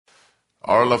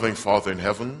Our loving Father in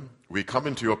heaven, we come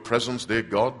into your presence, dear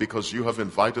God, because you have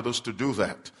invited us to do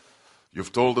that.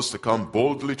 You've told us to come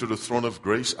boldly to the throne of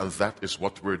grace, and that is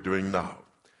what we're doing now.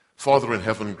 Father in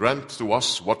heaven, grant to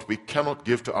us what we cannot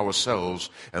give to ourselves,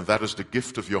 and that is the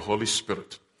gift of your Holy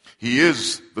Spirit. He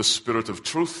is the Spirit of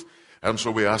truth, and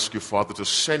so we ask you, Father, to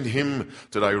send him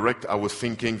to direct our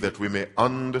thinking that we may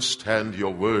understand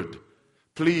your word.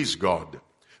 Please, God,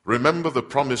 remember the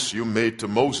promise you made to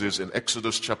Moses in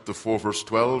Exodus chapter 4, verse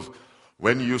 12,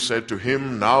 when you said to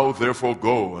him, "Now therefore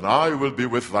go, and I will be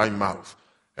with thy mouth,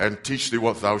 and teach thee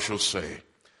what thou shalt say."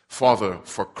 Father,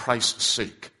 for Christ's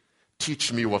sake,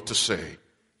 teach me what to say.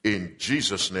 In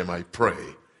Jesus' name I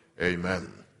pray.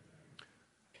 Amen.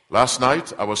 Last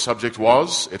night, our subject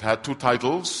it had two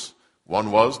titles. One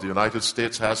was, the United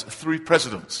States has 3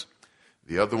 presidents.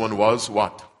 The other one was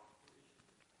what?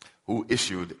 Who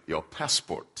issued your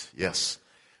passport? Yes.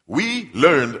 We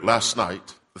learned last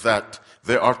night that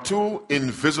there are 2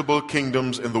 invisible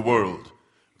kingdoms in the world.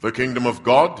 The kingdom of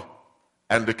God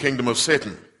and the kingdom of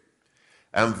Satan.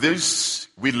 And this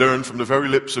we learned from the very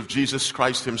lips of Jesus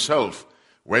Christ himself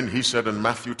when he said in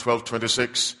Matthew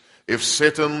 12:26, "If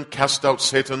Satan cast out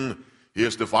Satan, he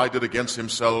is divided against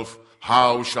himself.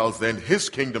 How shall then his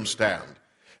kingdom stand?"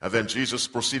 And then Jesus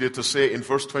proceeded to say in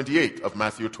verse 28 of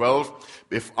Matthew 12,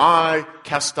 "If I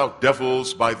cast out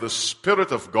devils by the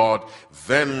Spirit of God,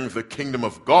 then the kingdom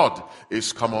of God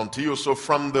is come unto you." So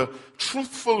from the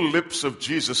truthful lips of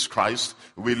Jesus Christ,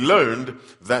 we learned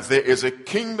that there is a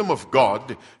kingdom of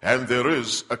God and there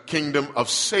is a kingdom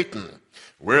of Satan.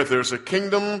 Where there's a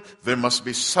kingdom, there must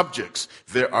be subjects.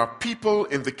 There are people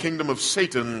in the kingdom of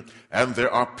Satan and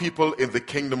there are people in the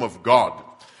kingdom of God.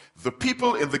 The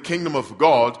people in the kingdom of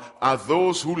God are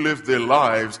those who live their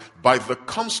lives by the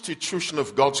constitution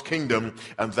of God's kingdom,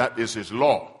 and that is his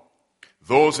law.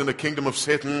 Those in the kingdom of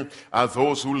Satan are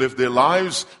those who live their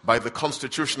lives by the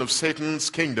constitution of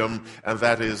Satan's kingdom, and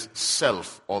that is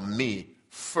self or me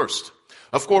first.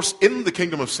 Of course, in the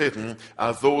kingdom of Satan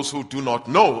are those who do not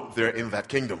know they're in that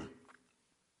kingdom.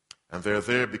 And they're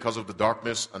there because of the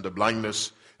darkness and the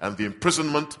blindness and the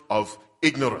imprisonment of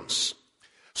ignorance.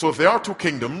 So there are 2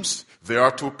 kingdoms, there are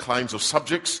 2 kinds of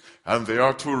subjects, and there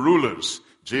are 2 rulers.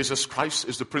 Jesus Christ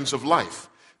is the Prince of Life.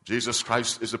 Jesus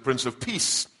Christ is the Prince of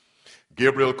Peace.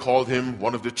 Gabriel called him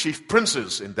one of the chief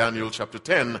princes in Daniel chapter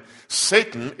 10.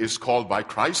 Satan is called by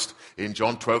Christ in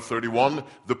John 12:31,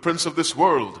 the prince of this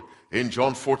world. In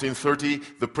John 14:30,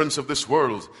 the prince of this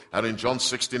world. And in John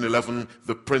 16:11,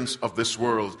 the prince of this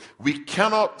world. We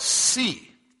cannot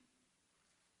see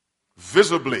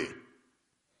visibly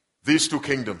these 2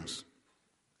 kingdoms,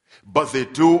 but they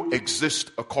do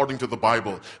exist according to the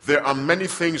Bible. There are many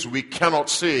things we cannot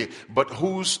see, but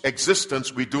whose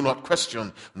existence we do not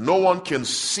question. No one can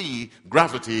see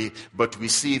gravity, but we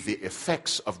see the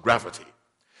effects of gravity.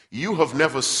 You have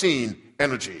never seen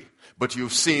energy, but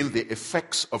you've seen the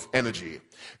effects of energy.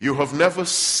 You have never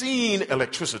seen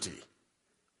electricity,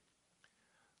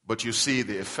 but you see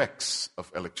the effects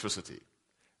of electricity.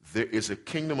 There is a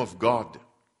kingdom of God,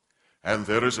 and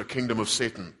there is a kingdom of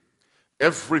Satan.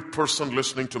 Every person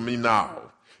listening to me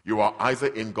now, you are either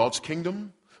in God's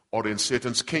kingdom or in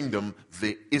Satan's kingdom.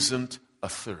 There isn't a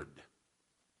third.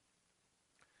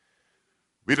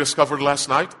 We discovered last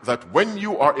night that when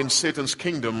you are in Satan's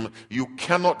kingdom, you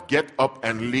cannot get up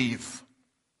and leave.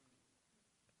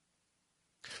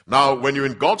 Now, when you're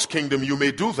in God's kingdom, you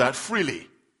may do that freely,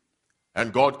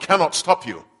 and God cannot stop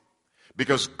you.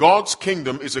 Because God's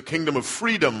kingdom is a kingdom of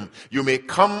freedom. You may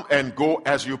come and go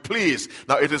as you please.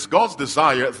 Now, it is God's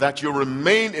desire that you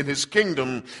remain in his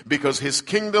kingdom, because his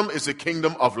kingdom is a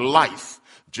kingdom of life.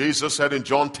 Jesus said in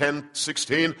John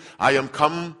 10:16, I am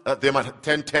come that they might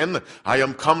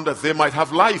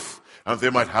have life, and they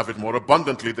might have it more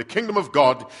abundantly. The kingdom of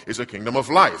God is a kingdom of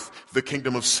life. The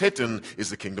kingdom of Satan is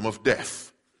the kingdom of death.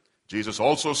 Jesus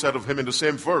also said of him in the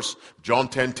same verse, John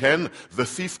 10:10, the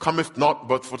thief cometh not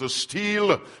but for to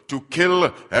steal, to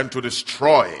kill, and to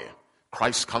destroy.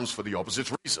 Christ comes for the opposite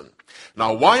reason.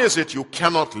 Now, why is it you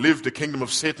cannot live the kingdom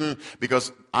of Satan?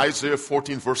 Because Isaiah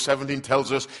 14 verse 17 tells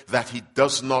us that he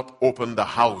does not open the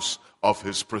house of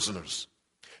his prisoners.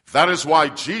 That is why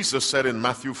Jesus said in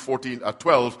Matthew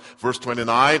 12, verse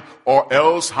 29, or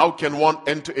else how can one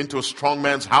enter into a strong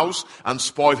man's house and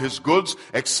spoil his goods,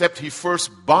 except he first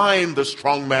bind the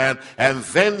strong man, and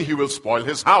then he will spoil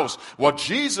his house. What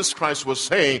Jesus Christ was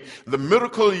saying, the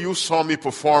miracle you saw me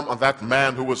perform on that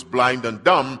man who was blind and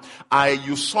dumb,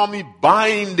 you saw me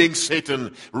binding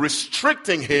Satan,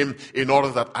 restricting him in order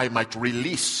that I might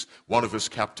release one of his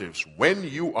captives. When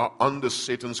you are under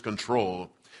Satan's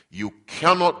control, you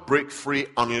cannot break free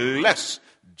unless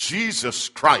Jesus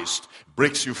Christ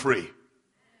breaks you free.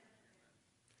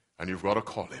 And you've got to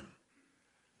call him.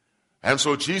 And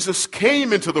so Jesus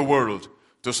came into the world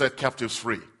to set captives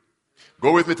free.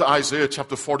 Go with me to Isaiah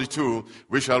chapter 42.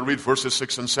 We shall read verses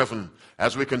 6 and 7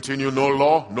 as we continue. No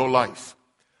law, no life.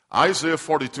 Isaiah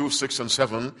 42, 6 and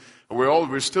 7.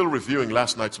 We're still reviewing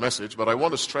last night's message, but I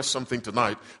want to stress something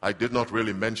tonight I did not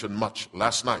really mention much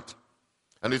last night.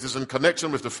 And it is in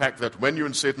connection with the fact that when you're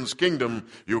in Satan's kingdom,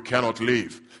 you cannot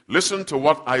leave. Listen to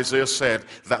what Isaiah said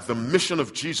that the mission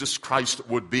of Jesus Christ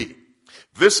would be.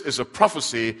 This is a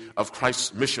prophecy of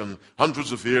Christ's mission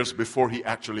hundreds of years before he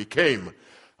actually came.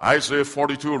 Isaiah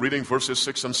 42, reading verses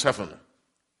 6 and 7.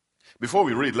 Before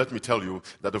we read, let me tell you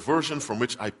that the version from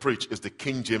which I preach is the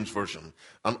King James Version.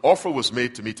 An offer was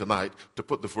made to me tonight to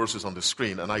put the verses on the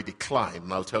screen, and I declined,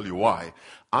 and I'll tell you why.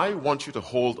 I want you to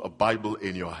hold a Bible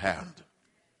in your hand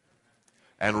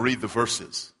and read the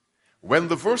verses. When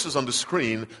the verse is on the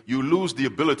screen, you lose the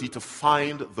ability to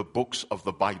find the books of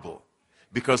the Bible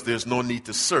because there's no need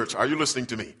to search. Are you listening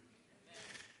to me?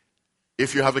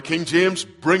 If you have a King James,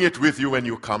 bring it with you when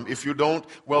you come. If you don't,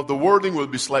 well, the wording will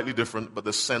be slightly different, but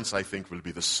the sense, I think, will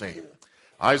be the same.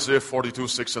 Isaiah 42,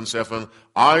 6 and 7.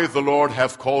 I, the Lord,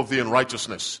 have called thee in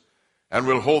righteousness, and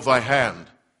will hold thy hand,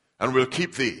 and will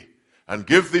keep thee, and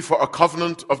give thee for a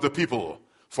covenant of the people,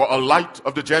 for a light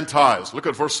of the Gentiles. Look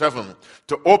at verse 7.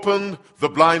 To open the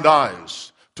blind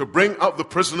eyes, to bring out the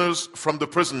prisoners from the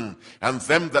prison, and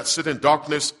them that sit in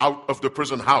darkness out of the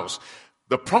prison house.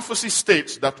 The prophecy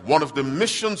states that one of the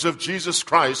missions of Jesus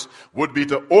Christ would be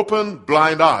to open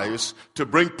blind eyes to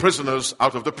bring prisoners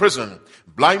out of the prison.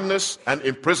 Blindness and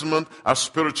imprisonment are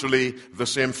spiritually the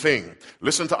same thing.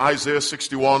 Listen to Isaiah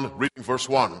 61, reading verse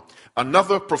 1.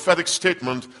 Another prophetic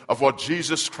statement of what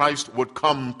Jesus Christ would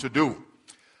come to do.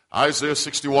 Isaiah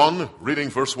 61, reading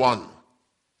verse 1.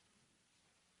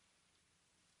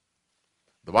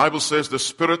 The Bible says, the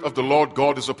Spirit of the Lord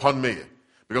God is upon me,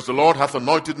 because the Lord hath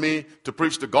anointed me to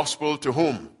preach the gospel to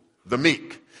whom? The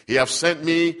meek. He hath sent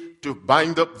me to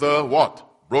bind up the what?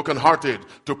 Brokenhearted.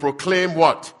 To proclaim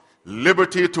what?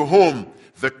 Liberty to whom?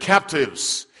 The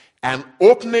captives. And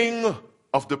opening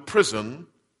of the prison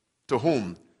to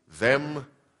whom? Them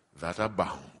that are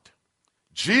bound.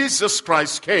 Jesus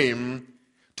Christ came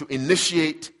to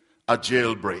initiate a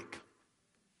jailbreak.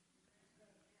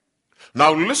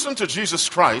 Now listen to Jesus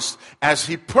Christ as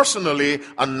he personally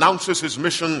announces his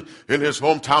mission in his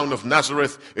hometown of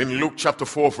Nazareth in Luke chapter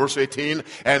 4 verse 18,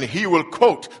 and he will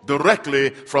quote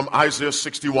directly from Isaiah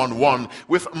 61:1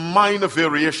 with minor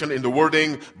variation in the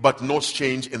wording but no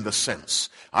change in the sense.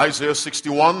 Isaiah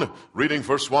 61 reading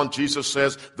verse 1, Jesus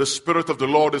says, the Spirit of the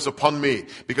Lord is upon me,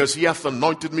 because he hath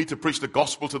anointed me to preach the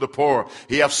gospel to the poor.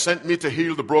 He hath sent me to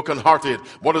heal the brokenhearted.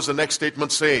 What does the next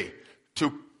statement say?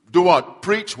 To do what?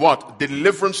 Preach what?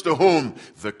 Deliverance to whom?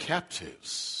 The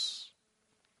captives.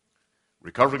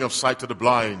 Recovering of sight to the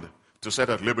blind, to set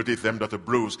at liberty them that are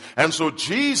bruised. And so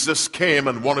Jesus came,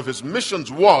 and one of his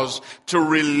missions was to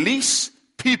release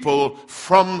people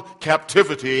from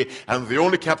captivity. And the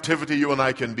only captivity you and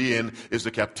I can be in is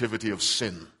the captivity of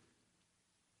sin.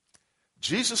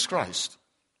 Jesus Christ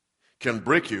can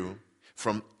break you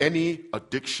from any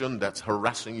addiction that's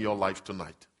harassing your life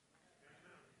tonight.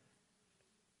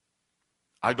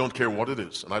 I don't care what it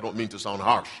is, and I don't mean to sound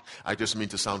harsh. I just mean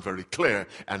to sound very clear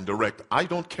and direct. I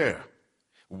don't care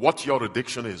what your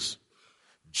addiction is.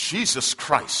 Jesus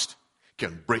Christ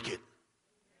can break it.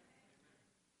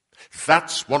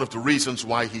 That's one of the reasons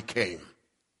why he came.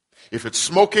 If it's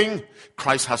smoking,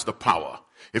 Christ has the power.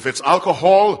 If it's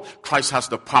alcohol, Christ has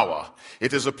the power.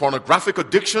 It is a pornographic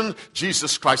addiction,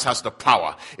 Jesus Christ has the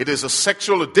power. It is a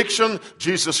sexual addiction,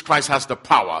 Jesus Christ has the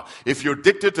power. If you're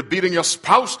addicted to beating your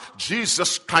spouse,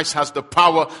 Jesus Christ has the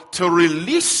power to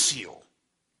release you.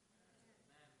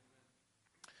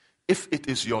 If it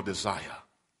is your desire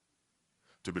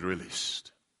to be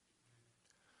released.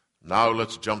 Now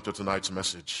let's jump to tonight's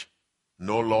message.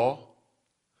 No law,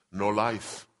 no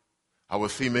life. Our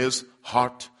theme is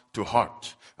heart to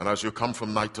heart. And as you come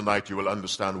from night to night, you will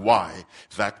understand why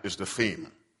that is the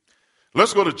theme.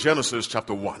 Let's go to Genesis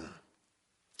chapter 1.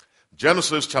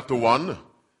 Genesis chapter 1.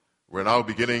 We're now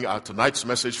beginning our tonight's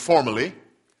message formally.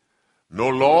 No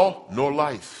law, no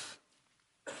life.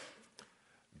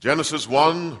 Genesis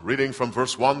 1, reading from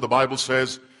verse 1, the Bible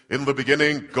says, in the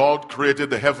beginning God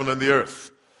created the heaven and the earth.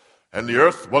 And the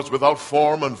earth was without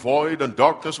form and void, and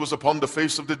darkness was upon the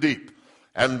face of the deep.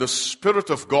 And the Spirit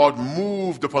of God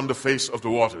moved upon the face of the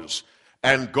waters.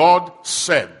 And God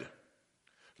said,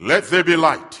 let there be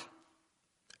light.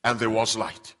 And there was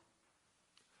light.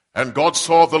 And God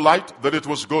saw the light, that it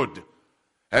was good.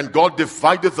 And God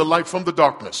divided the light from the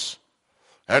darkness.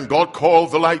 And God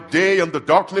called the light day, and the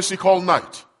darkness he called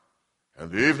night. And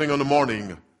the evening and the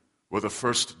morning were the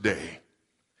first day.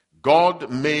 God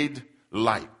made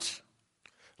light.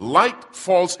 Light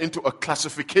falls into a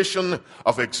classification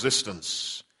of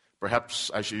existence.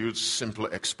 Perhaps I should use simpler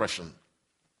expression.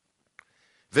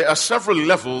 There are several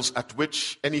levels at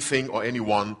which anything or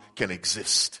anyone can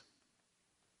exist.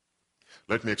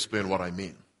 Let me explain what I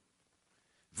mean.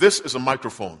 This is a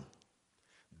microphone.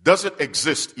 Does it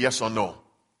exist, yes or no?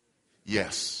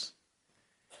 Yes.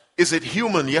 Is it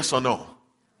human, yes or no?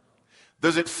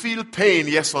 Does it feel pain,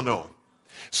 yes or no?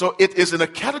 So it is in a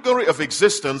category of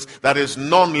existence that is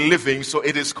non-living, so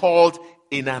it is called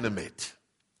inanimate.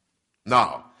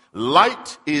 Now,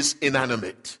 light is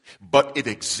inanimate, but it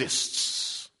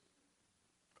exists.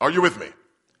 Are you with me?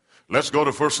 Let's go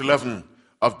to verse 11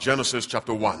 of Genesis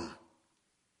chapter 1.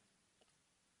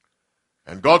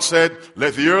 And God said,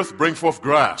 let the earth bring forth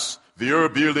grass, the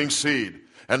herb yielding seed,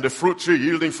 and the fruit tree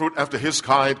yielding fruit after his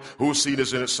kind, whose seed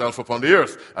is in itself upon the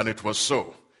earth. And it was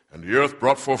so. And the earth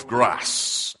brought forth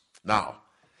grass. Now,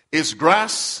 is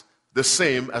grass the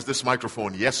same as this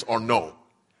microphone, yes or no?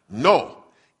 No.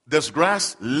 Does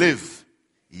grass live?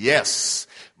 Yes.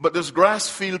 But does grass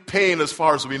feel pain as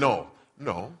far as we know?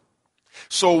 No.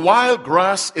 So while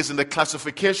grass is in the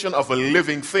classification of a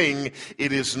living thing,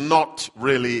 it is not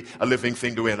really a living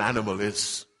thing the way an animal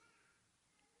is.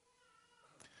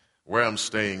 Where I'm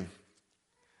staying,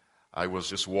 I was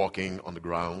just walking on the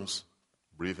grounds,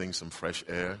 breathing some fresh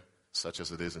air, such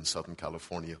as it is in Southern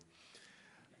California.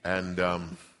 And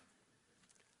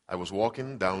I was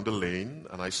walking down the lane,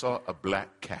 and I saw a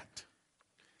black cat.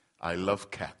 I love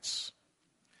cats.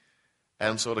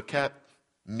 And so the cat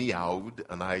meowed,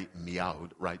 and I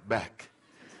meowed right back.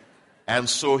 And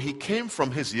so he came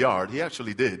from his yard. He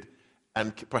actually did.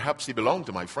 And perhaps he belonged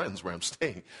to my friends where I'm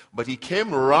staying. But he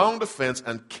came around the fence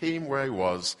and came where I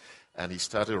was. And he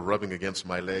started rubbing against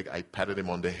my leg. I patted him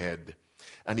on the head.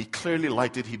 And he clearly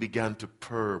liked it. He began to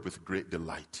purr with great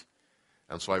delight.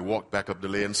 And so I walked back up the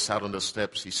lane, sat on the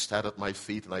steps. He sat at my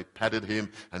feet, and I patted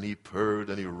him. And he purred,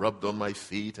 and he rubbed on my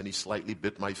feet, and he slightly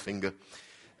bit my finger.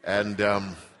 And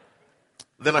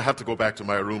then I had to go back to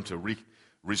my room to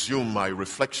resume my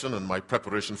reflection and my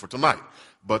preparation for tonight.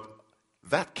 But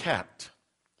that cat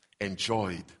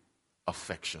enjoyed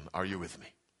affection. Are you with me?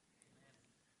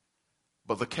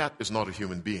 But the cat is not a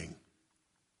human being.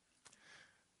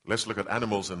 Let's look at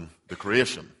animals in the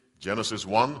creation. Genesis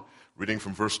 1, reading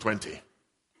from verse 20.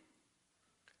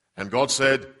 And God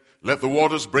said, let the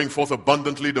waters bring forth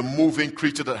abundantly the moving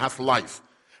creature that hath life,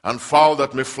 and fowl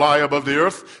that may fly above the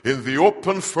earth in the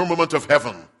open firmament of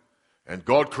heaven. And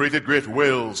God created great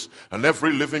whales, and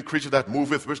every living creature that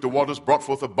moveth, which the waters brought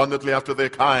forth abundantly after their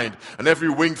kind, and every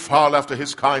winged fowl after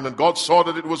his kind. And God saw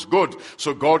that it was good.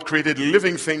 So God created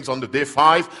living things on the day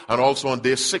 5, and also on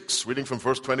day 6, reading from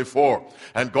verse 24.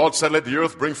 And God said, let the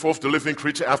earth bring forth the living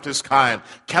creature after his kind,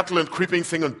 cattle and creeping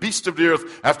thing and beasts of the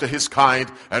earth after his kind.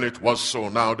 And it was so.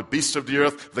 Now the beasts of the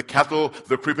earth, the cattle,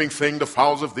 the creeping thing, the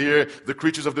fowls of the air, the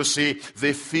creatures of the sea,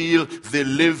 they feel, they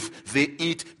live, they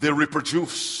eat, they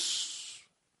reproduce.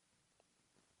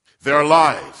 They're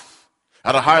alive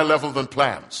at a higher level than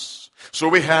plants. So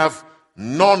we have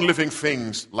non-living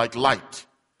things like light,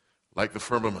 like the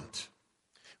firmament.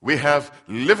 We have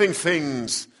living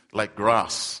things like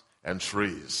grass and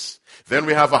trees. Then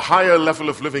we have a higher level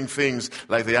of living things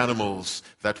like the animals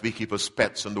that we keep as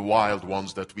pets and the wild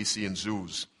ones that we see in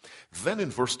zoos. Then in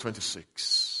verse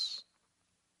 26,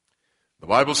 the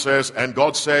Bible says, and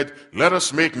God said, let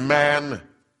us make man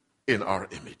in our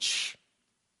image.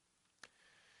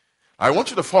 I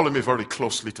want you to follow me very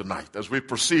closely tonight as we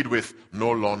proceed with No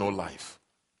Law, No Life.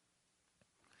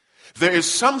 There is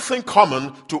something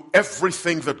common to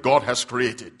everything that God has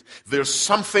created. There's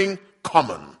something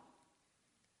common.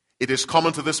 It is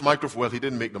common to this microphone. Well, he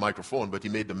didn't make the microphone, but he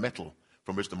made the metal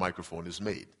from which the microphone is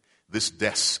made. This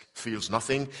desk feels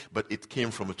nothing, but it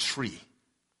came from a tree.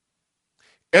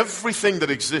 Everything that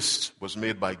exists was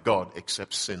made by God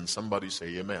except sin. Somebody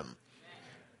say amen.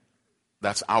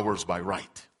 That's ours by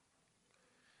right.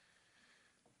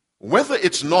 Whether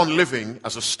it's non-living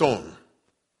as a stone,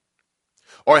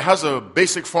 or it has a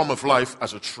basic form of life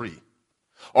as a tree,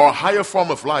 or a higher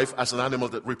form of life as an animal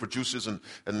that reproduces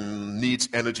and needs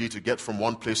energy to get from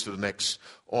one place to the next,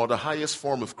 or the highest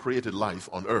form of created life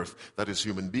on earth, that is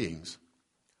human beings,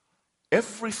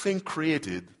 everything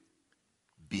created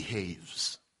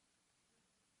behaves.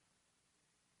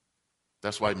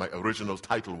 That's why my original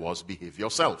title was Behave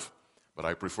Yourself. But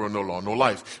I prefer No Law, No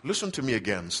Life. Listen to me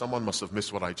again. Someone must have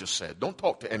missed what I just said. Don't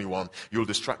talk to anyone. You'll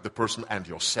distract the person and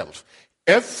yourself.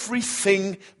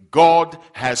 Everything God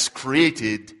has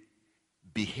created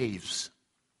behaves.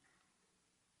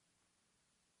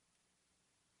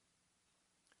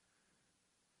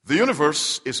 The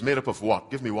universe is made up of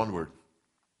what? Give me one word.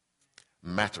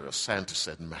 Matter. A scientist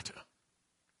said matter.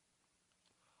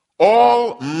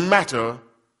 All matter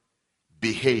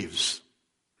behaves.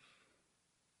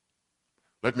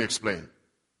 Let me explain.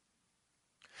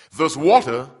 Does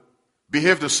water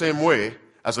behave the same way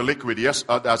as a liquid, yes,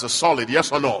 as a solid,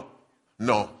 yes or no?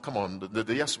 No. Come on,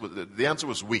 the answer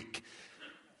was weak.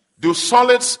 Do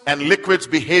solids and liquids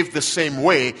behave the same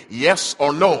way, yes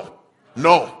or no?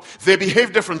 No. They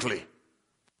behave differently.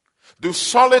 Do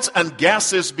solids and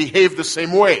gases behave the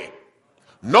same way?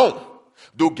 No.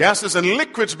 Do gases and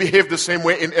liquids behave the same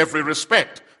way in every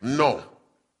respect? No.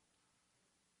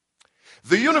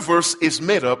 The universe is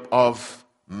made up of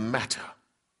matter.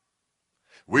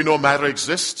 We know matter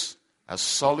exists as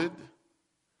solid,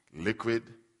 liquid,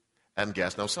 and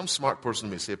gas. Now, some smart person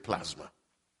may say plasma.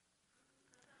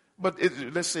 But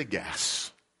let's say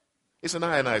gas. It's an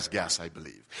ionized gas, I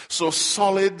believe. So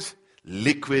solid,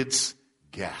 liquids,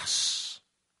 gas.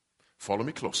 Follow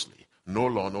me closely. No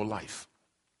law, no life.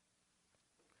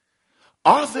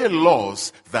 Are there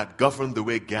laws that govern the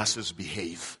way gases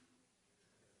behave?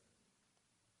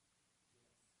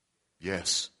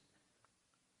 Yes.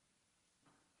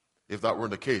 If that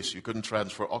weren't the case, you couldn't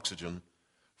transfer oxygen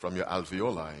from your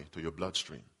alveoli to your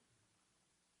bloodstream.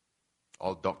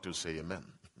 All doctors say amen.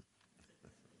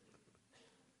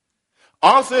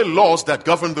 Are there laws that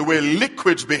govern the way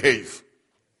liquids behave?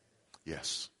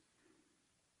 Yes.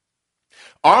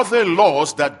 Are there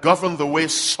laws that govern the way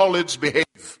solids behave?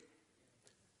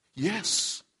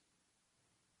 Yes.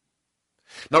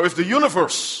 Now, if the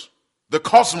universe, the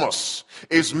cosmos,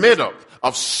 is made up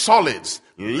of solids,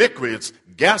 liquids,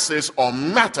 gases, or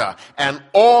matter, and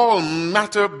all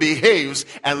matter behaves,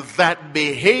 and that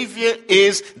behavior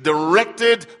is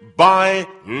directed by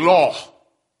law,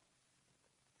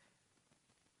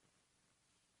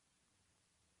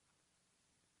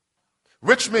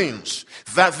 which means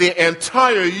that the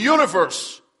entire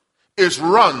universe is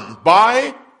run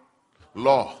by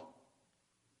law.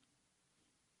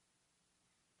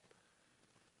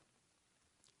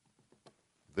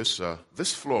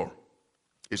 This floor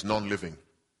is non-living.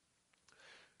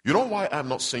 You know why I'm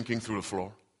not sinking through the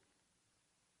floor?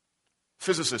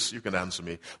 Physicists, you can answer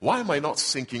me. Why am I not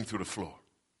sinking through the floor?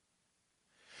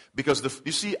 Because,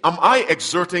 you see, am I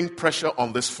exerting pressure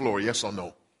on this floor, yes or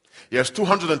no? Yes,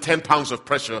 210 pounds of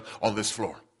pressure on this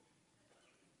floor.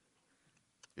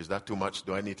 Is that too much?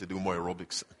 Do I need to do more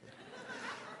aerobics?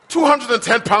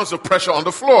 210 pounds of pressure on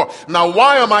the floor. Now,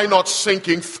 why am I not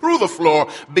sinking through the floor?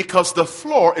 Because the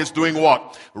floor is doing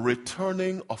what?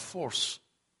 Returning a force.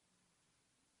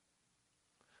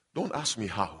 Don't ask me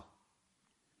how.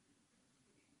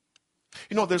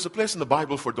 You know, there's a place in the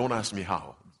Bible for don't ask me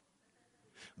how.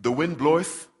 The wind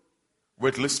bloweth where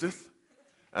it listeth.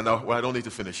 And I don't need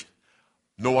to finish.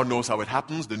 No one knows how it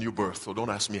happens, the new birth. So don't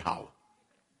ask me how.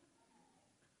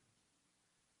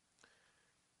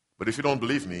 But if you don't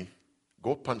believe me,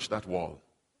 go punch that wall.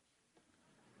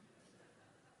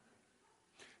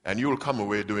 And you will come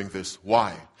away doing this.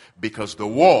 Why? Because the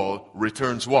wall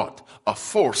returns what? A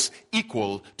force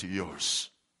equal to yours.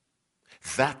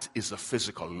 That is a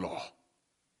physical law.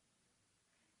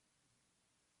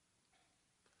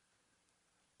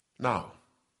 Now,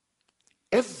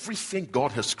 everything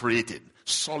God has created,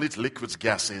 solids, liquids,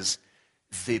 gases,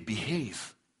 they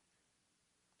behave.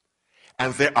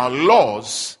 And there are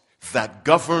laws that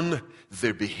govern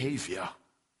their behavior.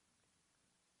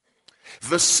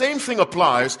 The same thing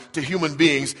applies to human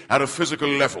beings at a physical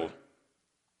level.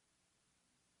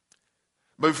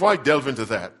 But before I delve into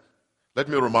that, let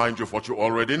me remind you of what you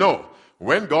already know.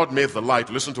 When God made the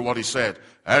light, listen to what he said.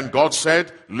 And God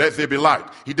said, let there be light.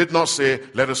 He did not say,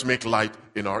 let us make light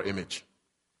in our image.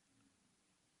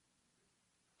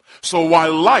 So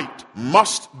while light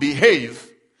must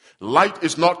behave, light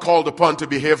is not called upon to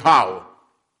behave how?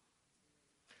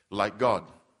 Like God.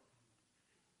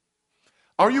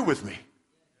 Are you with me?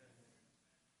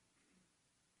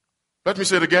 Let me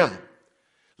say it again.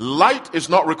 Light is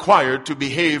not required to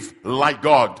behave like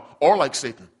God or like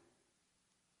Satan.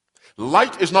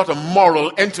 Light is not a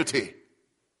moral entity.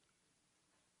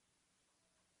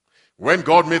 When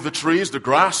God made the trees, the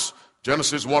grass,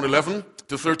 Genesis 1:11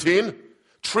 to 13,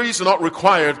 trees are not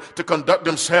required to conduct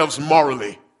themselves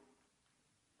morally.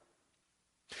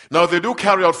 Now, they do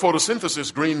carry out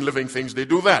photosynthesis, green living things. They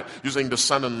do that using the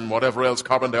sun and whatever else,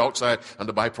 carbon dioxide, and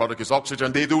the byproduct is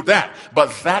oxygen. They do that.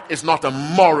 But that is not a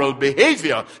moral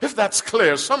behavior. If that's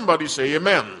clear, somebody say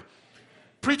amen.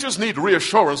 Preachers need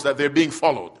reassurance that they're being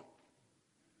followed.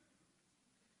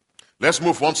 Let's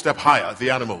move one step higher, the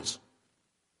animals.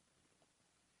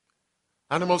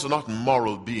 Animals are not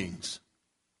moral beings.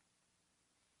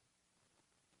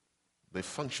 They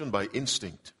function by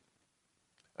instinct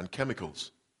and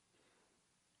chemicals.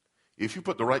 If you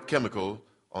put the right chemical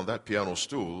on that piano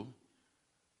stool,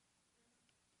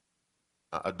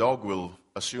 a dog will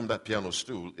assume that piano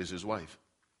stool is his wife.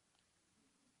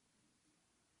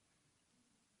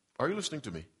 Are you listening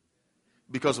to me?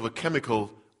 Because of a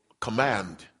chemical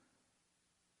command.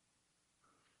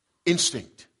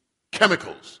 Instinct.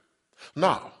 Chemicals.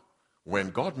 Now,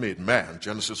 when God made man,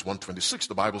 Genesis 1:26,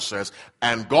 the Bible says,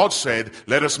 and God said,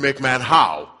 let us make man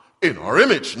how? In our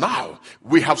image. Now,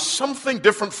 we have something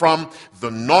different from the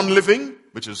non-living,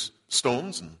 which is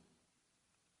stones and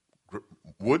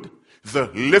wood.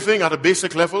 The living at a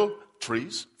basic level,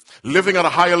 trees. Living at a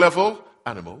higher level,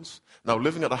 animals. Now,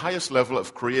 living at the highest level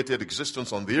of created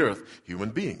existence on the earth, human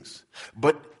beings.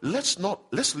 But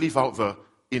let's leave out the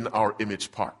in our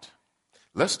image part.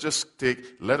 Let's just take,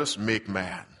 let us make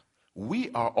man. We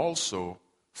are also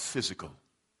physical.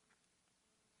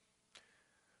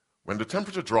 When the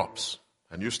temperature drops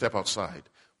and you step outside,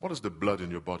 what does the blood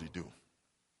in your body do?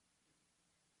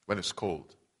 When it's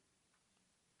cold?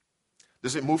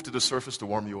 Does it move to the surface to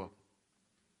warm you up?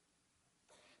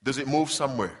 Does it move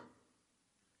somewhere?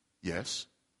 Yes.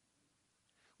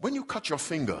 When you cut your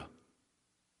finger,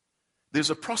 there's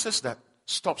a process that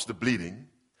stops the bleeding.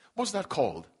 What's that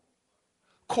called?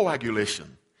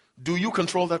 Coagulation. Do you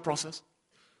control that process?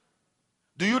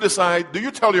 Do you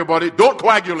tell your body, don't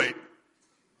coagulate?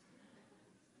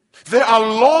 There are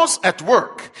laws at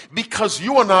work because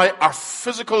you and I are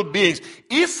physical beings.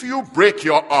 If you break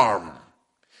your arm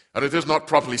and it is not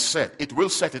properly set, it will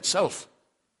set itself.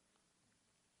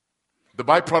 The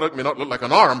byproduct may not look like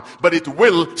an arm, but it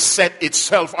will set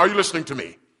itself. Are you listening to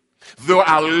me? There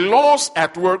are laws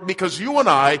at work because you and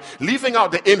I, leaving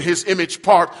out the in his image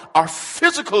part, are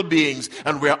physical beings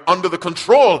and we are under the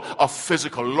control of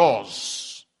physical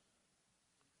laws.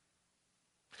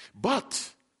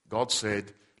 But God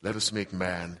said, let us make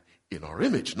man in our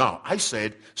image. Now, I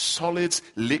said solids,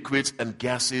 liquids, and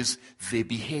gases, they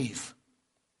behave.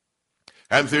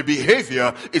 And their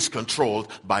behavior is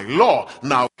controlled by law.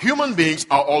 Now, human beings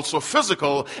are also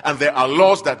physical, and there are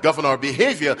laws that govern our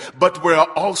behavior, but we're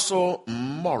also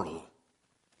moral.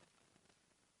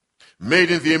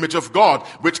 Made in the image of God,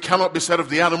 which cannot be said of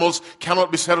the animals,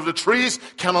 cannot be said of the trees,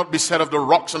 cannot be said of the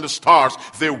rocks and the stars.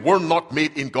 They were not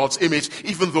made in God's image,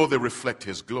 even though they reflect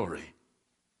his glory.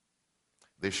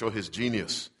 They show his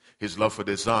genius, his love for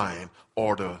design,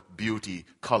 order, beauty,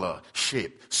 color,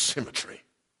 shape, symmetry.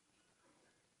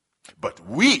 But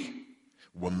we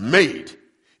were made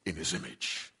in his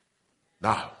image.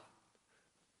 Now,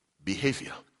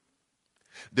 behavior.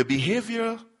 The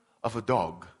behavior of a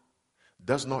dog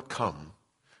does not come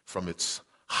from its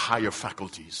higher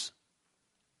faculties.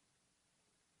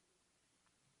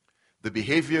 The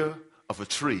behavior of a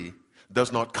tree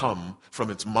does not come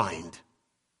from its mind.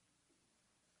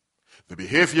 The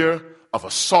behavior of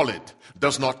a solid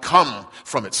does not come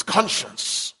from its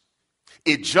conscience.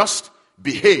 It just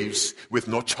behaves with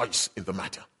no choice in the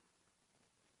matter.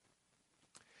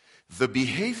 The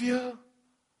behavior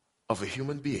of a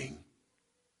human being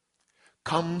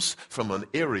comes from an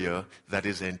area that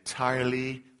is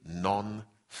entirely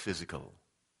non-physical,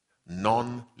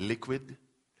 non-liquid,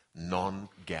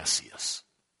 non-gaseous.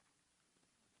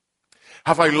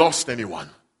 Have I lost anyone?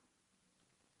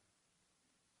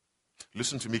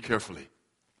 Listen to me carefully.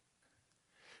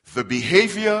 The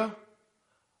behavior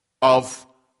of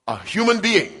a human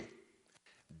being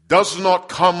does not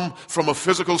come from a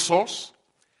physical source,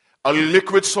 a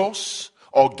liquid source,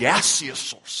 or gaseous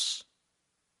source.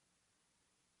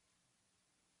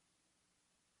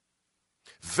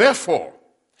 Therefore,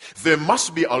 there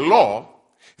must be a law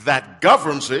that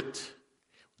governs it,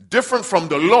 different from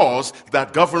the laws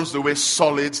that governs the way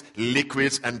solids,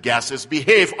 liquids, and gases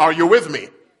behave. Are you with me?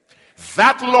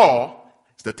 That law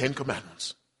is the Ten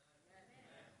Commandments.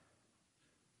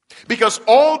 Because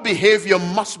all behavior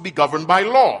must be governed by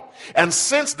law. And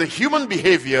since the human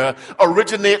behavior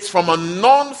originates from a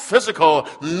non-physical,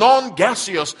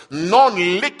 non-gaseous,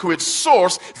 non-liquid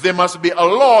source, there must be a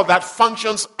law that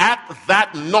functions at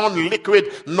that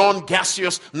non-liquid,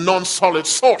 non-gaseous, non-solid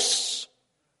source.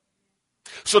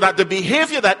 So that the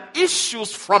behavior that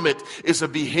issues from it is a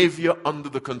behavior under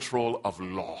the control of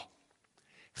law.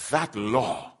 That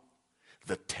law,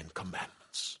 the Ten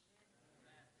Commandments.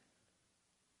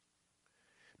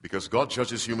 Because God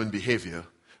judges human behavior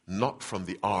not from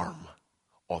the arm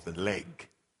or the leg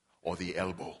or the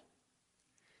elbow.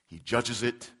 He judges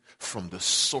it from the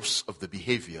source of the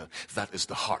behavior, that is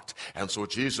the heart. And so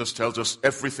Jesus tells us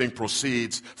everything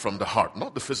proceeds from the heart,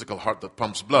 not the physical heart that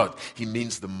pumps blood. He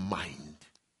means the mind,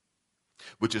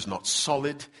 which is not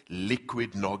solid,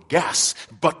 liquid, nor gas,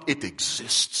 but it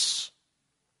exists.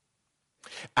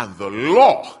 And the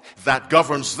law that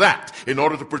governs that, in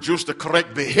order to produce the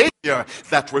correct behavior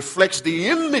that reflects the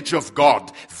image of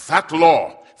God, that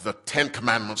law, the 10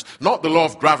 Commandments, not the law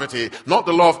of gravity, not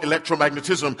the law of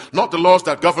electromagnetism, not the laws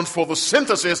that govern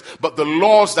photosynthesis, but the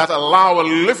laws that allow a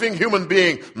living human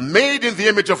being made in the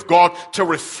image of God to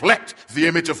reflect the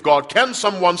image of God. Can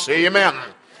someone say amen?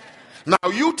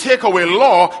 Now you take away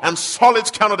law and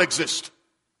solids cannot exist.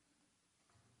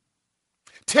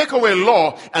 Take away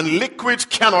law and liquids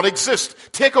cannot exist.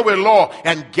 Take away law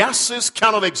and gases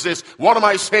cannot exist. What am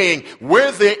I saying?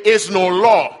 Where there is no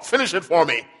law, finish it for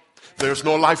me, there's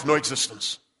no life, no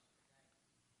existence.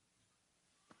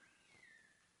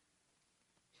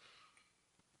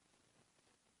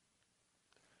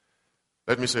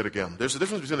 Let me say it again. There's a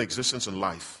difference between existence and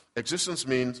life. Existence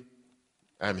means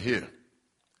I'm here.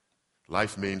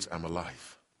 Life means I'm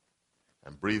alive.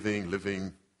 I'm breathing,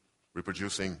 living,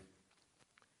 reproducing.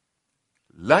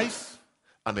 Life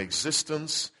and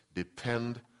existence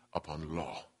depend upon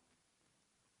law.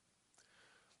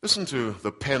 Listen to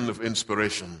the pen of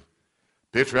inspiration.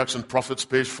 Patriarchs and Prophets,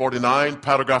 page 49,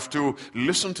 paragraph 2.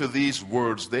 Listen to these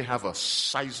words. They have a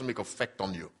seismic effect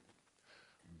on you.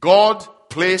 God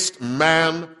placed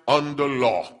man under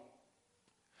law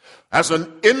as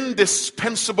an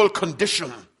indispensable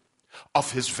condition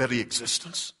of his very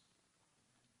existence.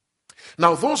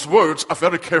 Now, those words are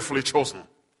very carefully chosen.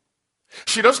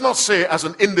 She does not say as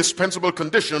an indispensable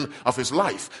condition of his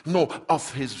life. No,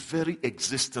 of his very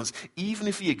existence, even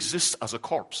if he exists as a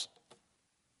corpse.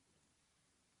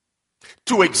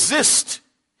 To exist,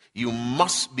 you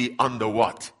must be under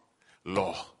what?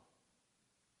 Law.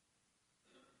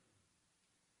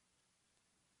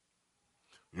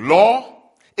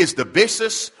 Law is the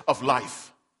basis of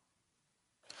life.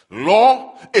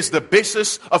 Law is the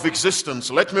basis of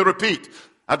existence. Let me repeat,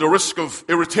 at the risk of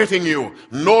irritating you,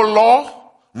 no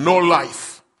law, no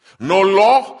life. No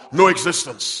law, no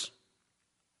existence.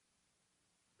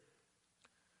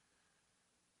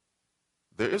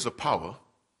 There is a power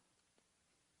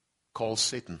called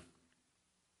Satan,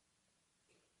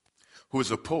 who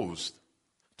is opposed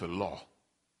to law.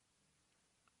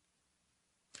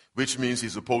 Which means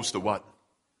he's opposed to what?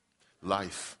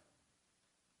 Life.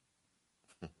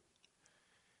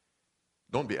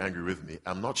 Don't be angry with me.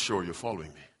 I'm not sure you're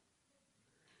following me.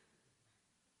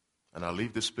 And I'll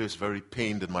leave this place very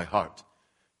pained in my heart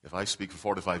if I speak for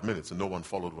 45 minutes and no one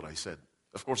followed what I said.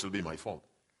 Of course, it'll be my fault.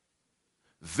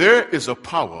 There is a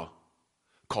power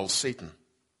called Satan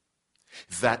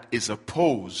that is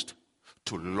opposed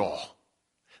to law.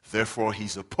 Therefore,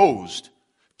 he's opposed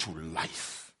to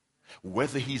life,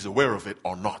 whether he's aware of it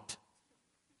or not.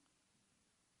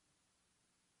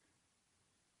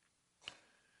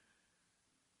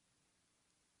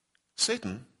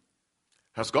 Satan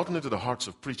has gotten into the hearts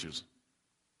of preachers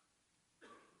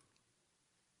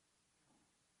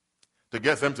to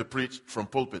get them to preach from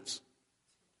pulpits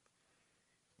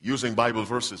using Bible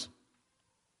verses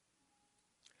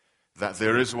that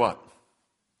there is what?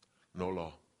 No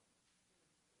law.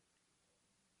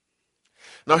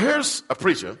 Now here's a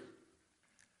preacher,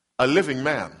 a living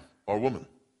man or woman,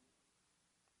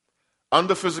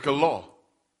 under physical law,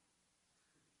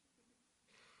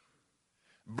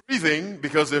 breathing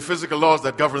because there are physical laws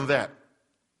that govern that.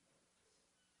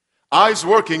 Eyes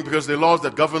working because there are laws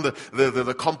that govern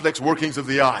the complex workings of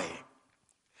the eye.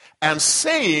 And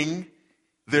saying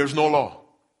there's no law.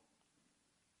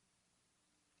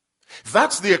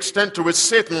 That's the extent to which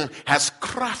Satan has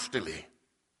craftily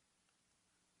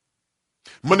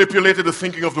manipulated the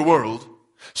thinking of the world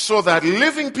so that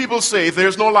living people say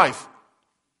there's no life.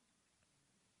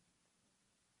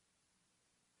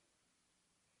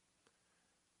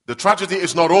 The tragedy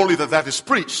is not only that that is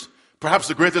preached, perhaps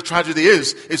the greater tragedy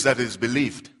is that it is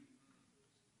believed.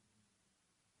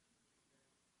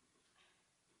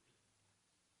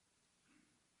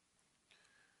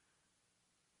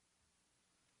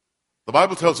 The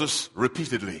Bible tells us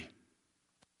repeatedly,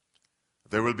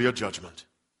 there will be a judgment.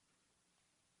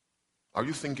 Are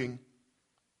you thinking,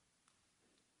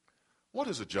 what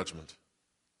is a judgment?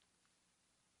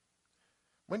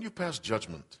 When you pass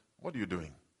judgment, what are you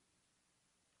doing?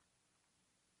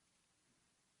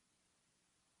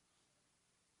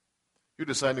 You're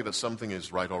deciding that something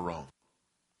is right or wrong.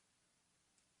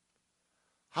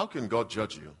 How can God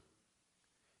judge you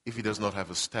if he does not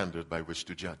have a standard by which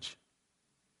to judge?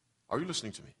 Are you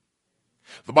listening to me?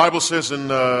 The Bible says in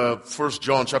 1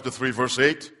 John chapter 3, verse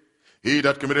 8, he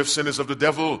that committeth sin is of the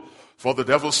devil, for the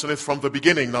devil sinneth from the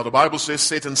beginning. Now the Bible says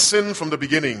Satan sinned from the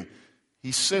beginning.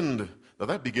 He sinned. Now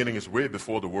that beginning is way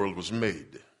before the world was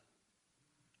made.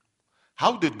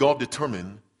 How did God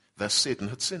determine that Satan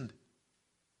had sinned?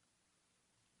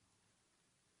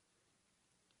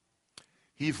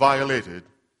 He violated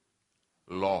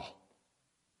law.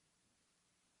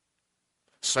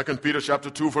 2 Peter chapter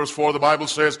 2 verse 4, the Bible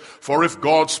says, for if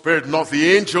God spared not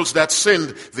the angels that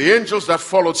sinned, the angels that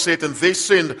followed Satan, they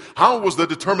sinned. How was the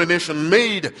determination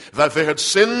made that they had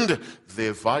sinned? They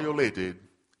violated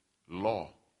law.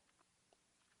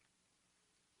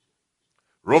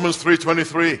 Romans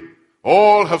 3:23,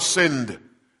 all have sinned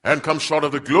and come short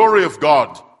of the glory of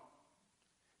God.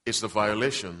 It's the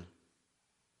violation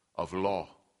of law.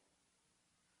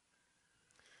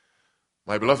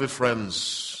 My beloved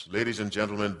friends, ladies and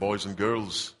gentlemen, boys and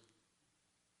girls,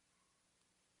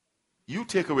 you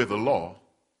take away the law,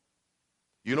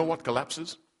 you know what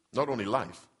collapses? Not only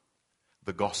life,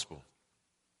 the gospel.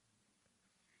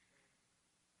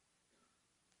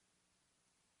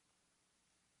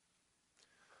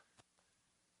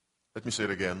 Let me say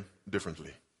it again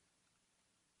differently.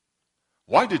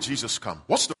 Why did Jesus come?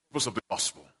 What's the purpose of the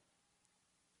gospel?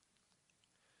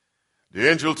 The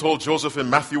angel told Joseph in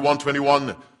Matthew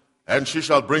 1:21, and she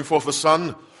shall bring forth a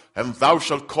son, and thou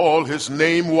shalt call his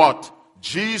name what?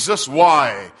 Jesus.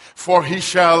 Why? For he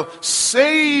shall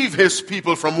save his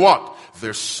people from what?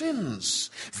 Their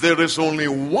sins. There is only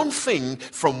one thing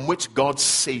from which God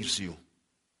saves you.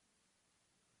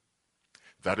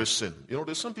 That is sin. You know,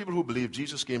 there's some people who believe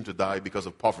Jesus came to die because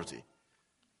of poverty.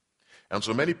 And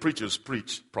so many preachers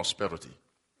preach prosperity.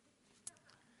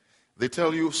 They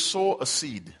tell you, sow a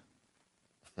seed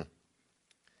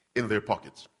in their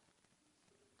pockets,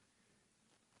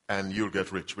 and you'll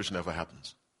get rich, which never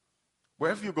happens.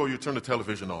 Wherever you go, you turn the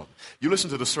television on. You listen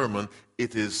to the sermon,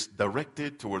 it is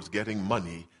directed towards getting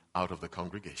money out of the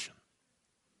congregation.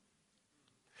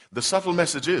 The subtle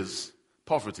message is,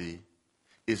 poverty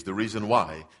is the reason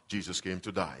why Jesus came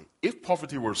to die. If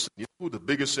poverty were sin, you know who the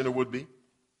biggest sinner would be?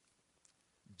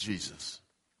 Jesus.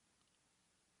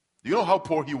 Do you know how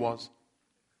poor he was?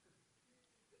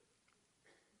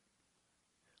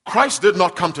 Christ did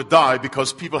not come to die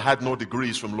because people had no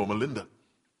degrees from Loma Linda.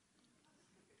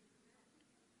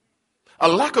 A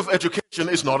lack of education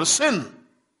is not a sin.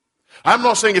 I'm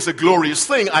not saying it's a glorious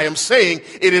thing. I am saying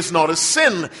it is not a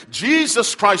sin.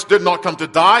 Jesus Christ did not come to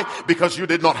die because you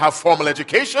did not have formal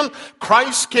education.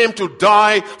 Christ came to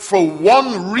die for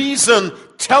one reason.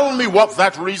 Tell me what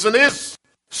that reason is.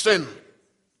 Sin.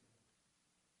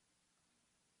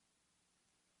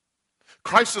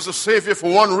 Christ is a Savior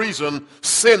for one reason,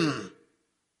 sin.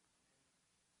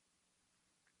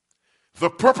 The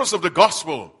purpose of the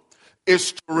gospel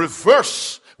is to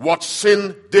reverse what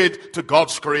sin did to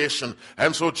God's creation.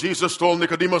 And so Jesus told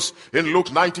Nicodemus in Luke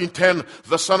 19:10,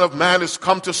 the Son of Man is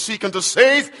come to seek and to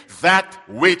save that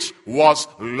which was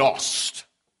lost.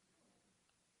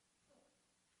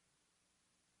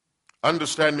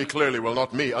 Understand me clearly. Well,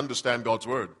 not me. Understand God's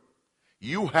word.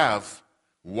 You have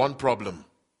one problem.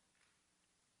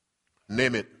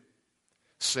 Name it.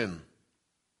 Sin.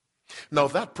 Now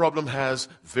that problem has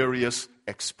various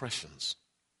expressions.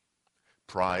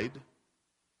 Pride,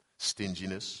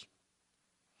 stinginess,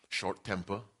 short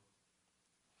temper,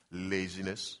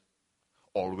 laziness,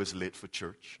 always late for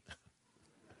church.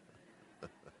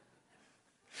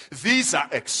 These are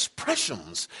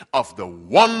expressions of the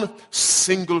one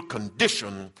single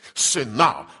condition, sin.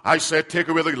 Now, I said take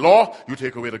away the law, you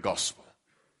take away the gospel.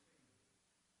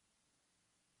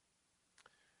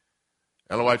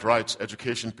 Ellen White writes,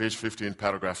 Education, page 15,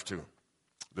 paragraph 2.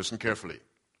 Listen carefully.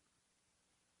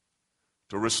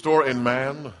 To restore in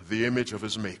man the image of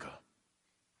his Maker.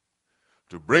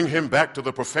 To bring him back to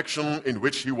the perfection in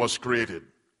which he was created.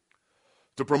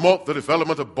 To promote the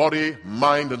development of body,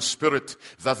 mind, and spirit,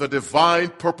 that the divine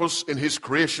purpose in his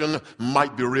creation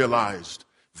might be realized.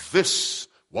 This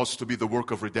was to be the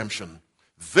work of redemption.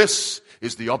 This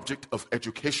is the object of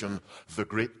education, the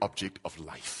great object of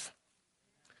life.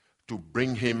 To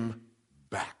bring him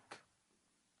back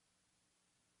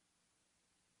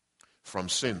from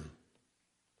sin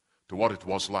to what it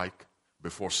was like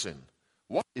before sin.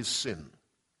 What is sin?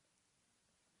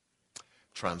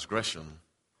 Transgression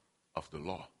of the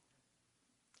law.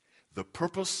 The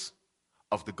purpose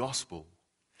of the gospel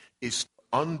is to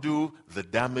undo the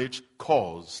damage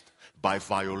caused by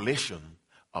violation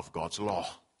of God's law.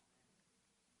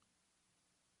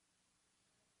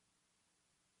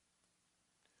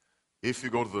 If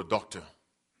you go to the doctor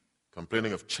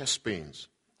complaining of chest pains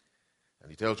and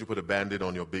he tells you put a Band-Aid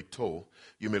on your big toe,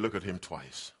 you may look at him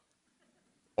twice,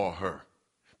 or her,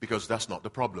 because that's not the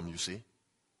problem, you see.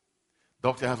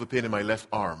 Doctor, I have a pain in my left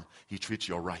arm. He treats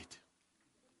your right.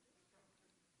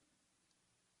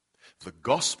 The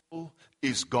gospel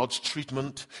is God's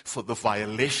treatment for the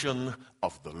violation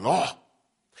of the law.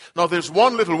 Now, there's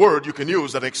one little word you can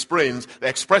use that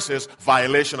expresses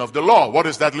violation of the law. What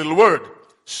is that little word?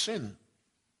 Sin.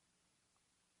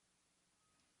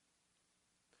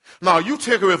 Now, you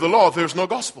take away the law, there's no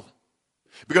gospel.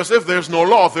 Because if there's no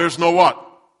law, there's no what?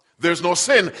 There's no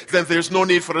sin, then there's no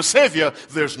need for a savior.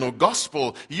 There's no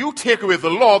gospel. You take away the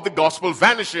law, the gospel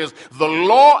vanishes. The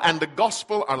law and the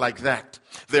gospel are like that.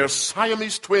 They're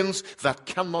Siamese twins that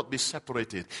cannot be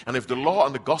separated. And if the law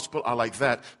and the gospel are like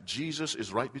that, Jesus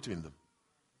is right between them.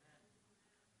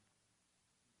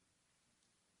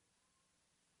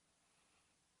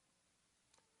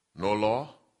 No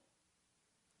law,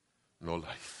 no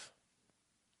life.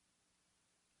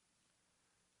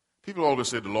 People always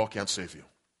say the law can't save you.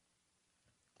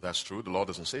 That's true. The law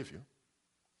doesn't save you.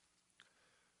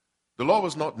 The law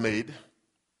was not made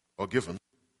or given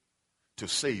to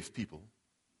save people.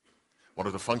 One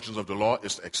of the functions of the law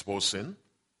is to expose sin.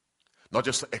 Not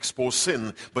just to expose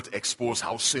sin, but to expose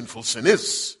how sinful sin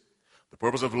is. The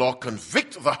purpose of the law,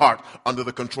 convict the heart under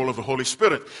the control of the Holy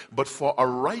Spirit. But for a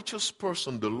righteous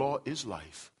person, the law is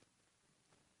life.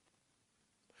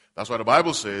 That's why the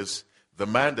Bible says, the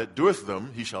man that doeth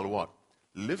them, he shall what?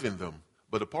 Live in them.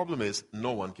 But the problem is,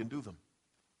 no one can do them.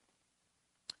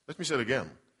 Let me say it again.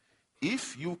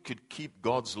 If you could keep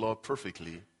God's law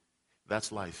perfectly,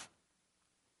 that's life.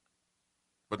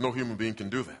 But no human being can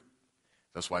do that.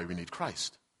 That's why we need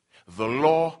Christ. The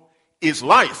law is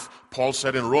life. Paul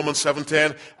said in Romans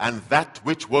 7:10, and that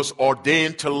which was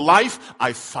ordained to life,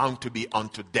 I found to be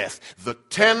unto death. The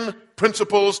 10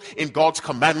 principles in God's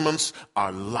commandments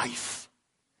are life.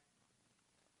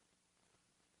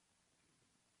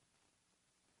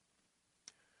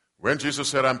 When Jesus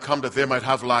said, I'm come that they might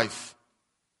have life,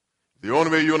 the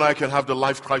only way you and I can have the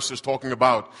life Christ is talking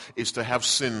about is to have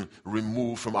sin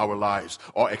removed from our lives.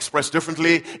 Or expressed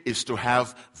differently, is to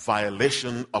have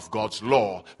violation of God's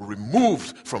law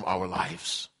removed from our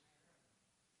lives.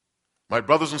 My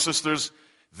brothers and sisters,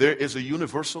 there is a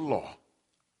universal law.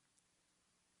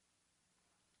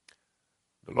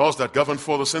 The laws that govern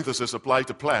photosynthesis apply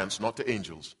to plants, not to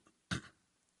angels.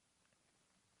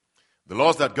 The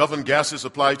laws that govern gases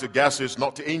apply to gases,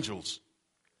 not to angels.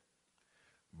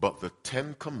 But the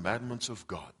 10 commandments of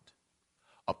God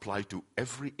apply to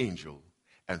every angel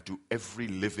and to every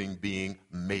living being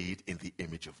made in the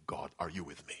image of God. Are you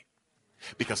with me?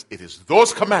 Because it is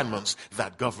those commandments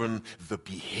that govern the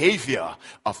behavior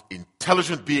of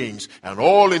intelligent beings, and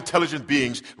all intelligent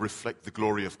beings reflect the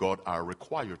glory of God, are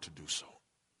required to do so.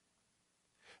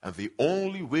 And the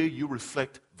only way you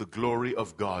reflect the glory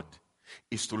of God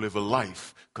is to live a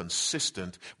life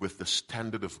consistent with the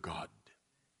standard of God.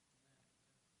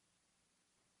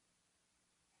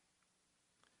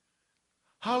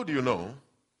 How do you know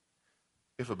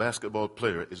if a basketball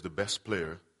player is the best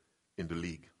player in the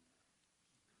league?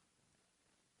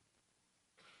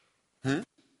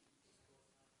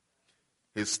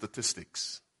 His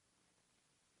statistics,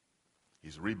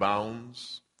 his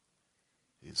rebounds,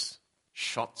 his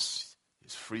shots,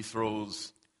 his free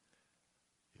throws,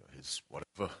 his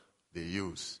whatever they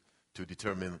use to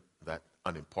determine that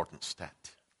unimportant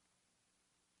stat.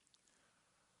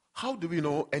 How do we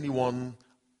know anyone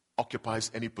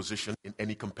occupies any position in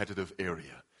any competitive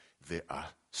area? There are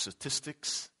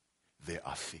statistics, there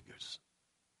are figures.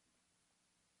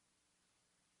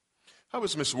 How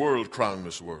is Miss World crowned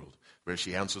Miss World? Where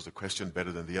she answers the question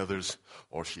better than the others,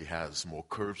 or she has more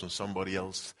curves than somebody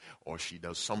else, or she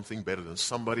does something better than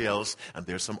somebody else, and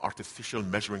there's some artificial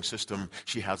measuring system.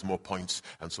 She has more points,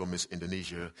 and so Miss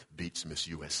Indonesia beats Miss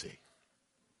USA.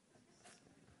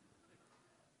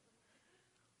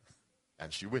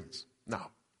 And she wins.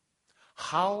 Now,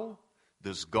 how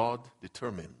does God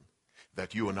determine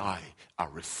that you and I are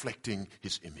reflecting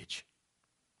his image?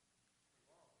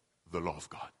 The law of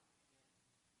God.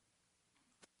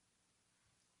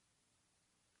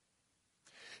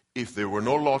 If there were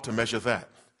no law to measure that,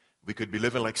 we could be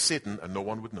living like Satan and no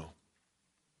one would know.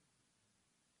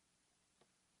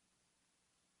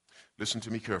 Listen to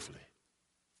me carefully.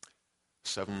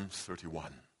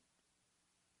 7:31.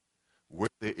 Where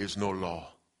there is no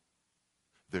law,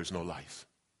 there's no life.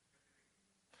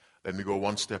 Let me go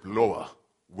one step lower.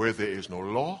 Where there is no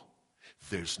law,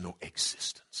 there's no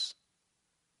existence.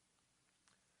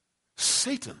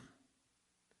 Satan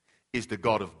is the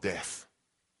god of death.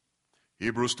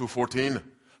 Hebrews 2:14,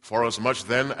 For as much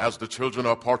then as the children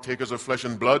are partakers of flesh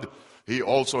and blood, he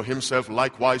also himself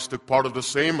likewise took part of the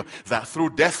same, that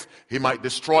through death he might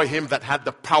destroy him that had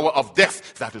the power of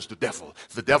death, that is the devil.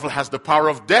 The devil has the power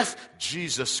of death.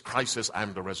 Jesus Christ says, I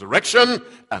am the resurrection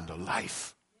and the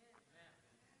life.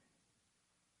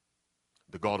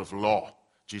 The God of law,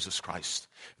 Jesus Christ.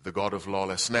 The God of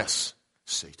lawlessness,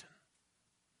 Satan.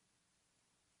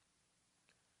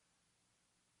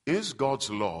 Is God's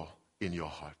law in your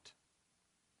heart?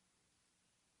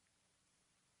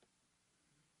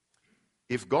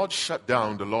 If God shut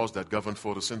down the laws that govern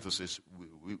photosynthesis,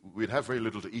 we'd have very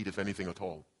little to eat, if anything at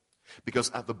all.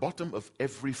 Because at the bottom of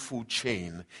every food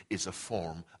chain is a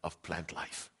form of plant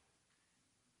life.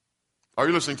 Are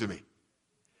you listening to me?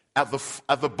 At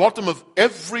the bottom of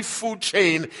every food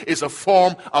chain is a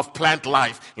form of plant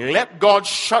life. Let God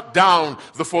shut down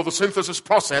the photosynthesis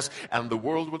process and the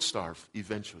world would starve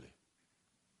eventually.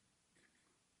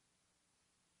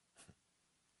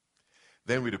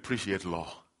 Then we'd appreciate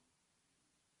law.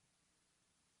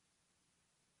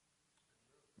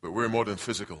 But we're more than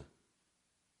physical.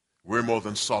 We're more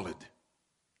than solid.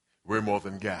 We're more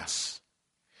than gas.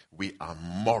 We are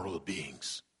moral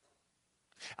beings.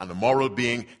 And the moral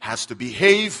being has to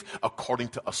behave according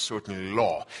to a certain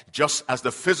law. Just as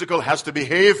the physical has to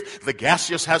behave, the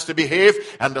gaseous has to behave,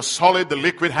 and the solid, the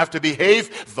liquid have to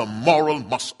behave, the moral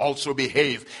must also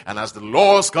behave. And as the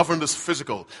laws govern the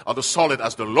physical or the solid,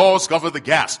 as the laws govern the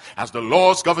gas, as the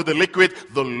laws govern the liquid,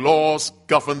 the laws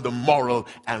govern the moral.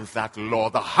 And that law,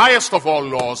 the highest of all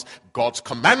laws, God's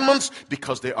commandments,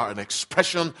 because they are an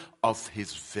expression of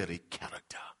his very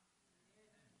character.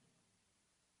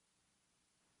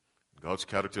 God's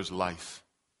character is life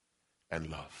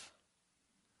and love.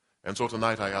 And so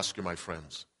tonight I ask you, my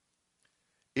friends,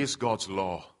 is God's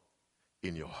law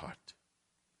in your heart?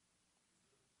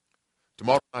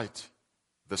 Tomorrow night,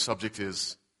 the subject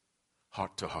is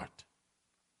heart to heart,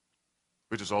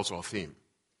 which is also our theme.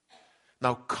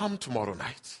 Now come tomorrow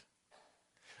night.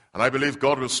 And I believe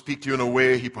God will speak to you in a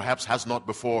way he perhaps has not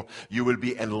before. You will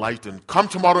be enlightened. Come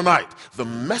tomorrow night. The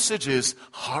message is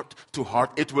heart to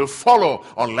heart. It will follow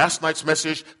on last night's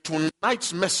message,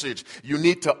 tonight's message. You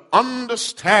need to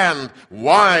understand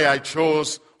why I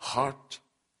chose heart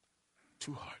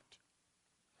to heart.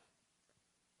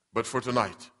 But for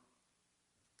tonight,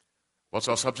 what's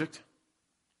our subject?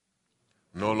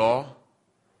 No law,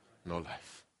 no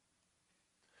life.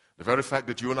 The very fact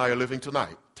that you and I are living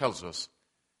tonight tells us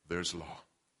there's law.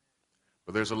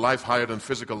 But there's a life higher than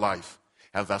physical life,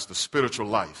 and that's the spiritual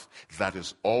life that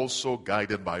is also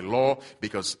guided by law,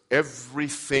 because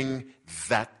everything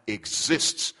that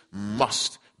exists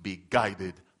must be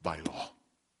guided by law.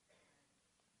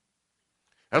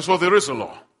 And so there is a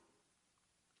law.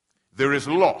 There is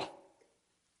law.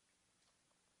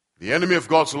 The enemy of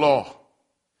God's law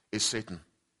is Satan.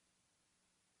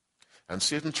 And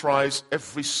Satan tries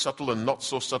every subtle and not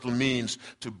so subtle means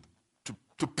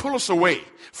to pull us away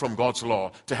from God's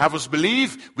law, to have us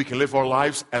believe we can live our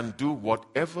lives and do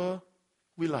whatever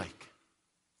we like,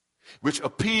 which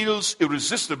appeals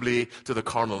irresistibly to the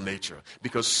carnal nature.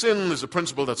 Because sin is a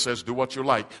principle that says do what you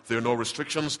like. There are no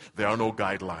restrictions, there are no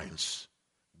guidelines.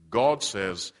 God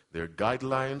says there are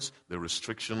guidelines, there are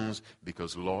restrictions,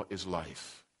 because law is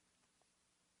life.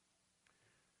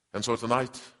 And so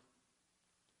tonight,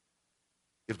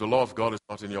 if the law of God is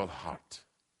not in your heart,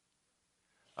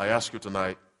 I ask you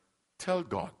tonight, tell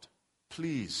God,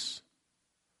 please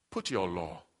put your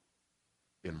law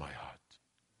in my heart.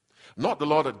 Not the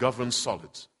law that governs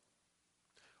solids,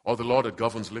 or the law that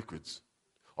governs liquids,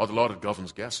 or the law that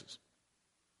governs gases.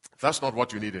 That's not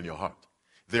what you need in your heart.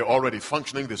 They're already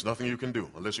functioning. There's nothing you can do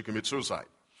unless you commit suicide.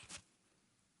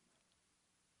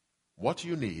 What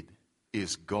you need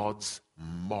is God's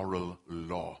moral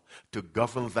law to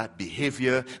govern that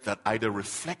behavior that either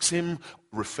reflects him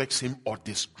or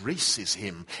disgraces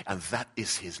him. And that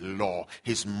is his law,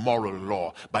 his moral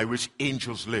law, by which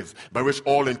angels live, by which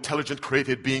all intelligent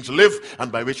created beings live,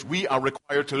 and by which we are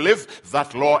required to live.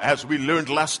 That law, as we learned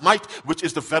last night, which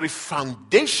is the very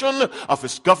foundation of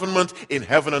his government in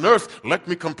heaven and earth. Let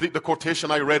me complete the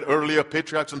quotation I read earlier,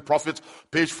 Patriarchs and Prophets,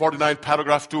 page 49,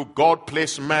 paragraph 2. God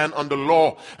placed man under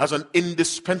law as an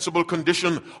indispensable condition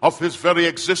of his very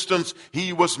existence.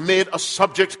 He was made a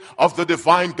subject of the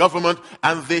divine government,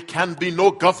 and there can be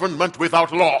no government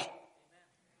without law.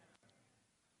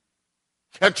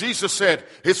 And Jesus said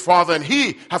his Father and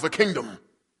he have a kingdom.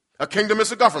 A kingdom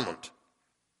is a government.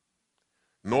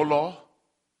 No law,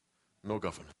 no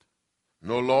government.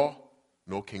 No law,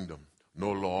 no kingdom.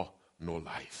 No law, no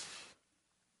life.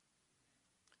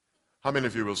 How many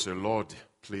of you will say, Lord,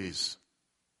 please,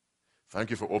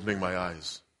 thank you for opening my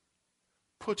eyes.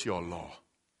 put your law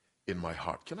in my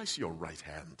heart. Can I see your right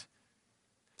hand?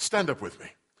 Stand up with me.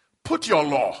 Put your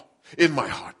law in my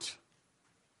heart.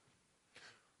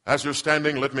 As you're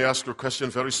standing, let me ask you a question,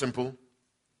 very simple.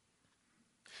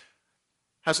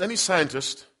 Has any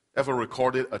scientist ever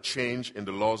recorded a change in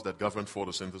the laws that govern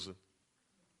photosynthesis?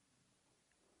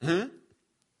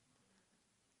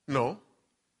 No.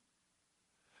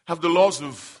 Have the laws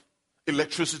of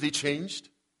electricity changed?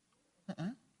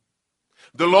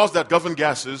 The laws that govern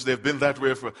gases, they've been that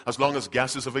way for as long as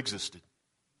gases have existed.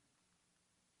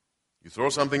 You throw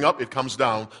something up, it comes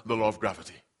down, the law of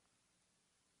gravity.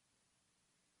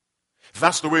 If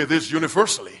that's the way it is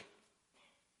universally,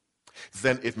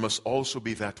 then it must also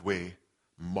be that way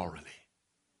morally.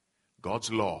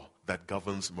 God's law that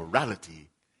governs morality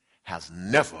has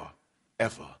never,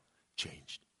 ever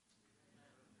changed.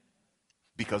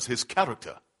 Because his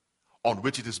character, on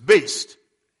which it is based,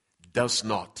 does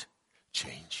not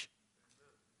change.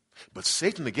 But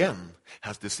Satan again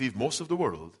has deceived most of the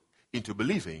world into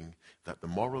believing that the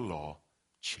moral law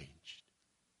changed.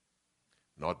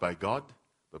 Not by God,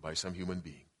 but by some human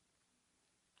being.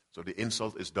 So the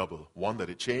insult is double. One, that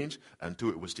it changed, and two,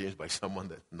 it was changed by someone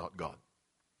that not God.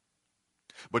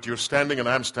 But you're standing and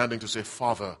I'm standing to say,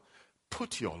 Father,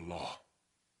 put your law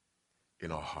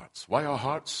in our hearts. Why our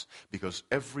hearts? Because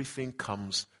everything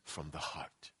comes from the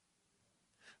heart.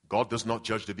 God does not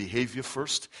judge the behavior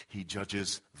first, he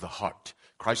judges the heart.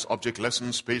 Christ's Object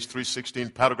Lessons, page 316,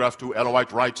 paragraph 2, Ellen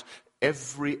White writes,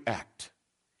 every act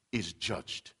is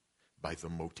judged by the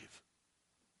motive.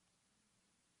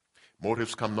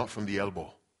 Motives come not from the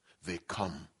elbow, they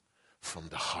come from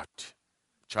the heart.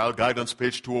 Child Guidance,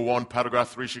 page 201,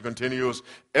 paragraph 3, she continues,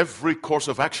 every course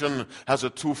of action has a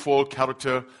twofold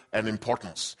character and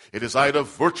importance. It is either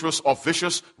virtuous or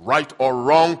vicious, right or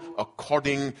wrong,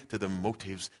 according to the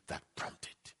motives that prompt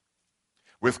it.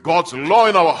 With God's law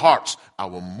in our hearts,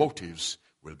 our motives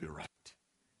will be right.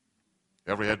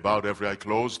 Every head bowed, every eye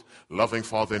closed. Loving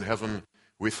Father in heaven,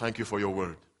 we thank you for your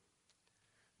word.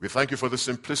 We thank you for the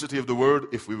simplicity of the word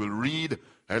if we will read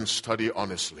and study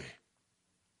honestly.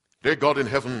 Dear God in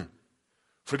heaven,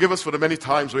 forgive us for the many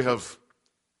times we have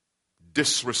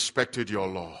disrespected your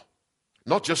law.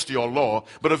 Not just your law,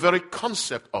 but the very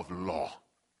concept of law.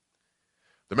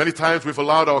 The many times we've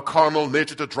allowed our carnal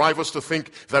nature to drive us to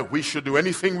think that we should do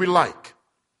anything we like.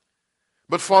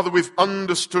 But Father, we've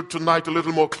understood tonight a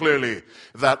little more clearly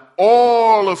that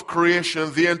all of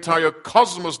creation, the entire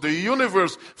cosmos, the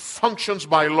universe functions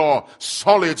by law.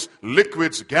 Solids,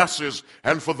 liquids, gases,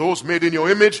 and for those made in your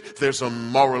image, there's a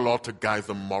moral law to guide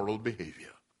the moral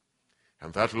behavior.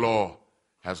 And that law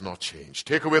has not changed.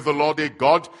 Take away the law, dear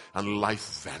God, and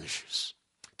life vanishes.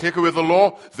 Take away the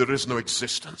law, there is no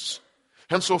existence.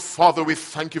 And so, Father, we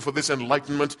thank you for this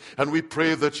enlightenment, and we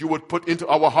pray that you would put into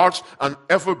our hearts an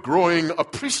ever-growing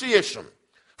appreciation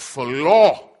for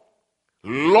law.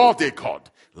 Law, dear God,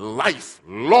 life,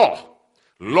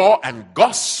 law and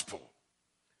gospel.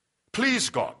 Please,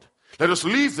 God, let us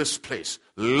leave this place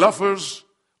lovers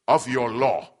of your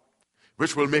law,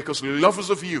 which will make us lovers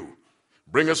of you.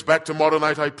 Bring us back tomorrow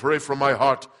night, I pray from my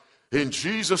heart. In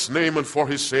Jesus' name and for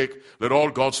his sake, let all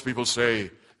God's people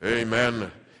say, amen.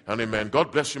 And amen.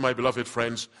 God bless you, my beloved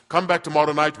friends. Come back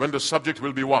tomorrow night when the subject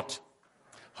will be what?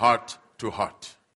 Heart to heart.